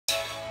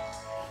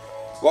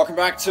Welcome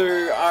back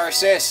to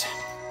RSS,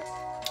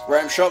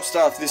 Random Shop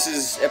Stuff. This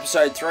is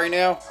episode 3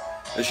 now.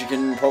 As you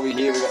can probably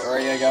hear, we've got the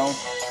radio going.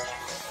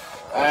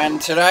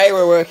 And today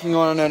we're working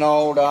on an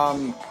old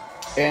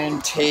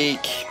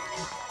antique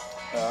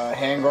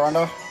hand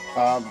grinder.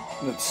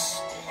 It's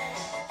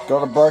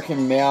got a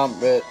broken mount,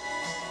 but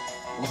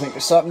I think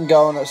there's something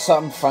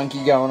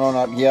funky going on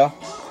up here.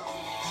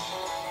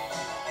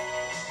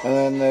 And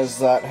then there's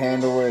that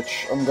handle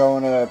which I'm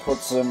going to put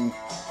some,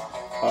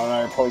 I don't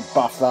know, probably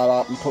buff that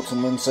up and put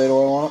some linseed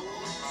oil on it.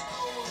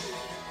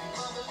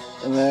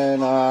 And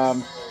then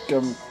I'm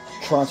going to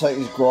try and take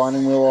this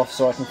grinding wheel off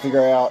so I can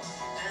figure out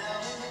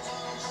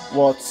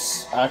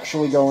what's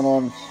actually going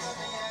on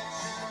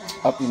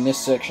up in this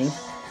section.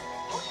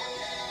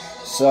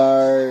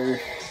 So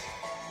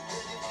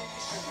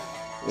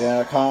yeah,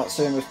 I can't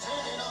seem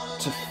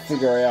to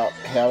figure out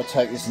how to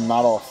take this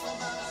nut off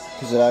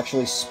because it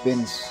actually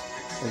spins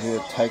as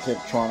you take it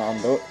trying to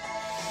undo it.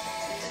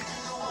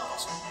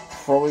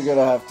 Probably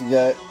gonna have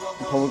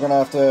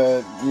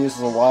to use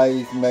the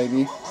lathe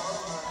maybe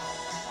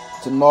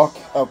to knock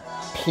a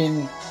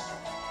pin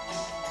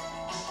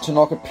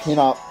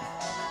up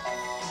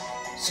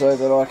so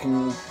that I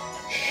can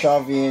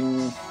shove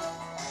in.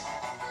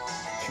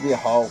 Should be a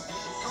hole.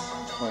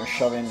 I'm gonna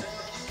shove in.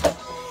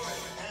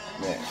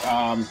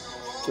 Yeah.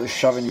 So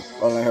shove in. I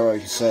don't know how I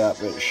can say that,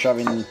 but shove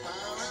in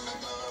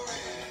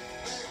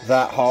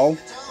that hole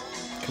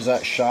because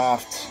that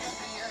shaft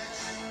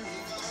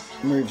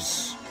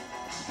moves.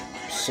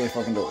 See if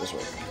I can do it this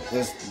way.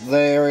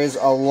 There is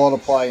a lot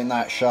of play in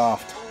that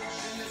shaft.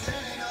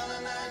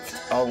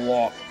 A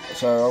lot.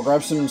 So I'll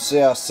grab some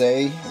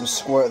CRC, we'll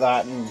squirt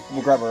that, and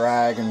we'll grab a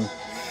rag, and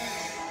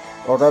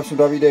I'll grab some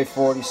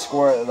WD-40,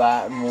 squirt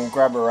that, and we'll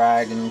grab a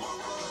rag and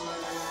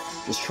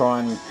just try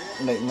and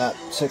neaten that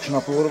section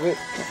up a little bit.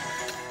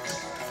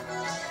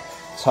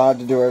 It's hard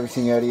to do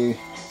everything out here.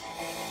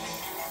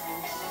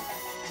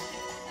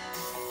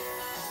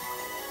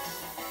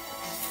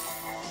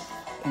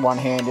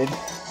 One-handed.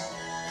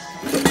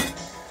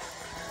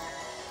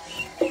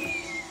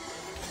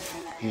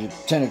 You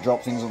tend to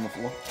drop things on the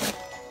floor.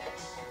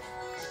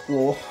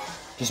 Or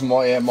just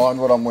mind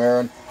what I'm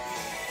wearing.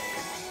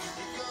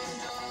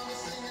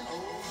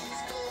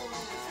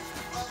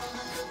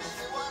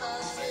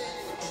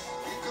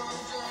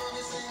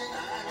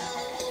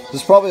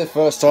 This is probably the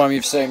first time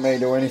you've seen me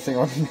do anything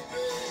on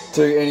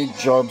do any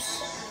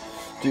jobs,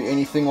 do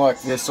anything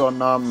like this on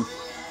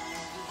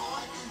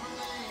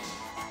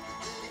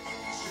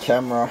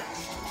camera.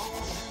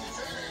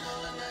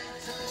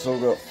 It's all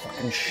got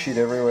fucking shit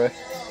everywhere.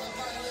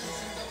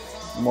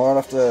 Might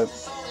have to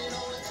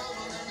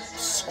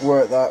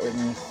squirt that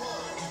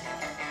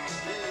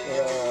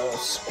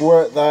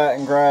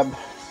and grab,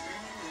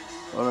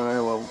 I don't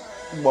know,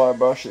 a wire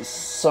brush. It's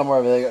somewhere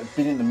over there, got a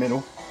bit in the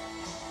middle.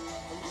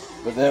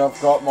 But then I've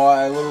got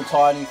my little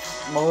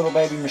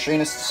baby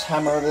machinist's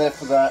hammer over there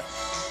for that.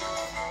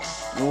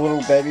 The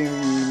little baby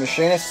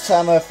machinist's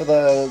hammer for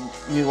the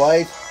new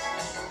lathe.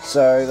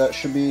 So that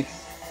should be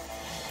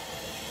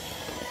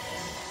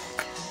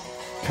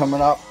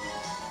coming up.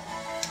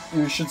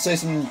 You should see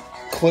some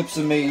clips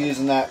of me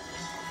using that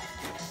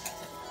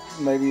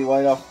maybe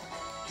later.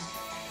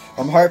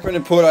 I'm hoping to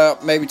put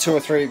up maybe two or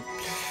three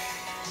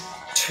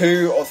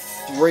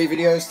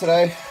videos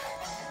today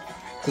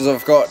because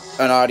I've got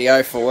an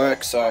RDO for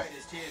work, so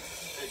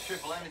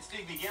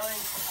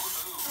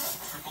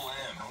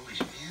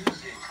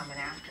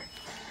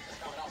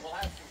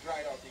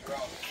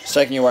it's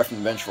taking you away from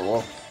the bench for a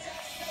while.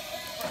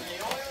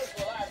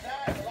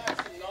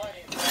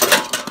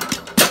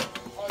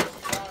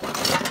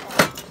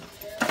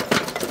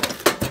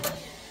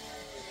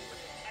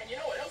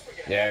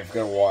 Yeah, I've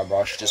got a wire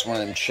brush, just one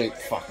of them cheap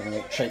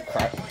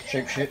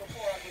shit.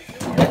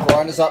 The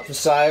grinder's up for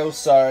sale,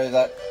 so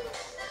that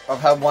I've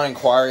had one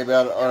inquiry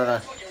about it. I don't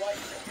know.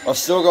 I've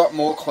still got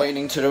more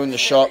cleaning to do in the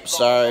shop,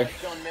 so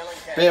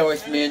bear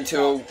with me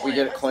until we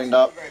get it cleaned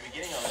up.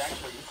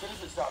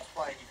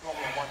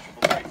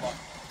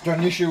 Got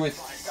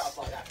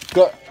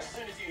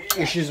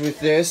issues with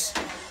this.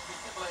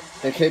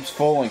 It keeps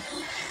falling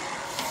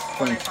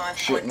from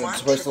shit, and it's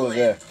supposed to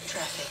live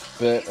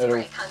there,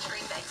 but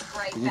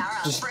you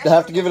just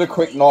have to give it a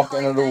quick knock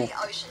and it'll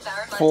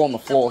fall on the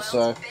floor.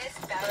 So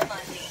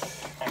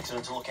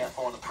accident to look out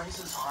for on the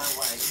Princes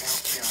Highway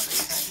outbound.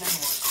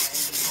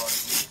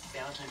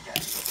 Fountain Gate,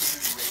 got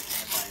 2 red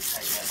can lanes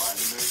taken out by an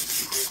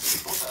emergency crew.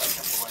 Also a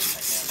couple of lanes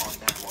taken out on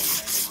that one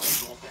Landing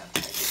Road northbound.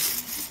 Take it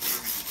easy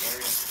through the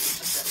area.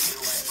 Just that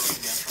middle lane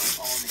broken down train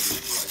on the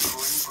Ring Road.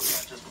 Green put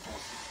out just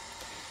before.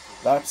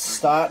 That's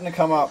starting to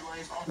come up,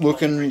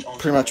 looking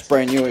pretty much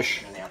brand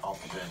newish.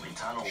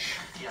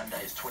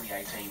 Hyundai's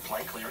 2018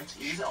 plate clearance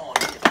is on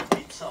a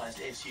mid-sized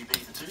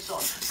SUV, the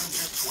two-side from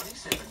just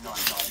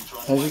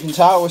 $27,990. As you can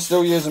tell, we're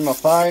still using my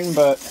phone,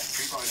 but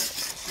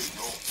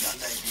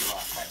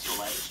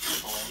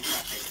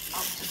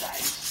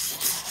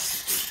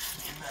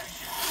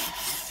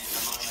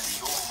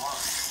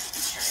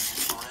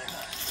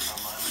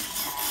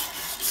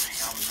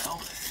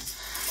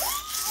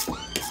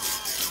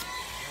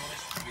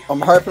I'm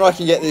hoping I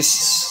can get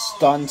this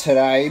done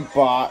today,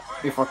 but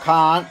if I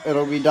can't,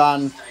 it'll be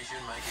done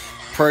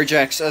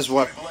projects as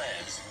what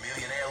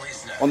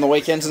on the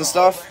weekends and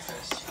stuff.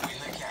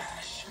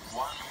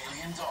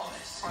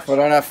 If I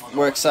don't have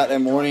work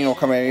Saturday morning, I'll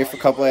come out here for a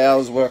couple of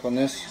hours work on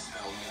this.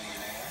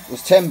 It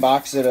was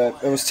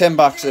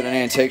 $10 at an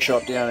antique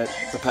shop down at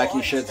the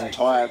Packing Sheds and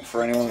Tie-Up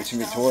for anyone that's in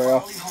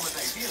Victoria.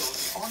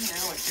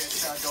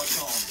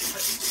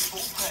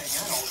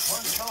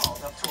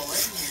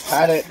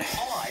 Had it,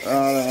 I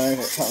don't know, I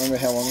can't remember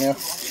how long now.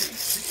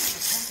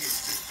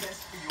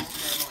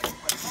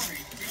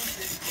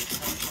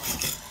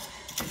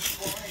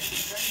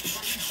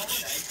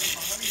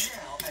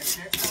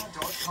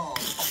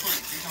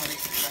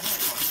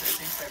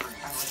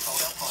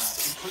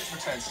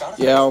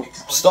 Yeah, I'll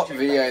stop the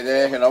video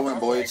there and I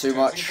won't bore you too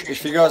much.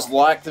 If you guys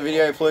like the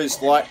video,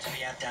 please like,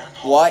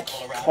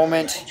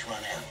 comment,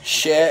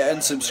 share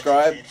and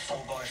subscribe.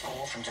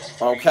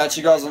 I'll catch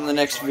you guys on the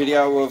next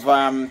video of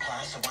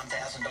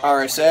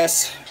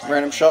RSS,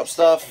 random shop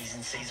stuff.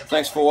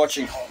 Thanks for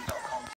watching.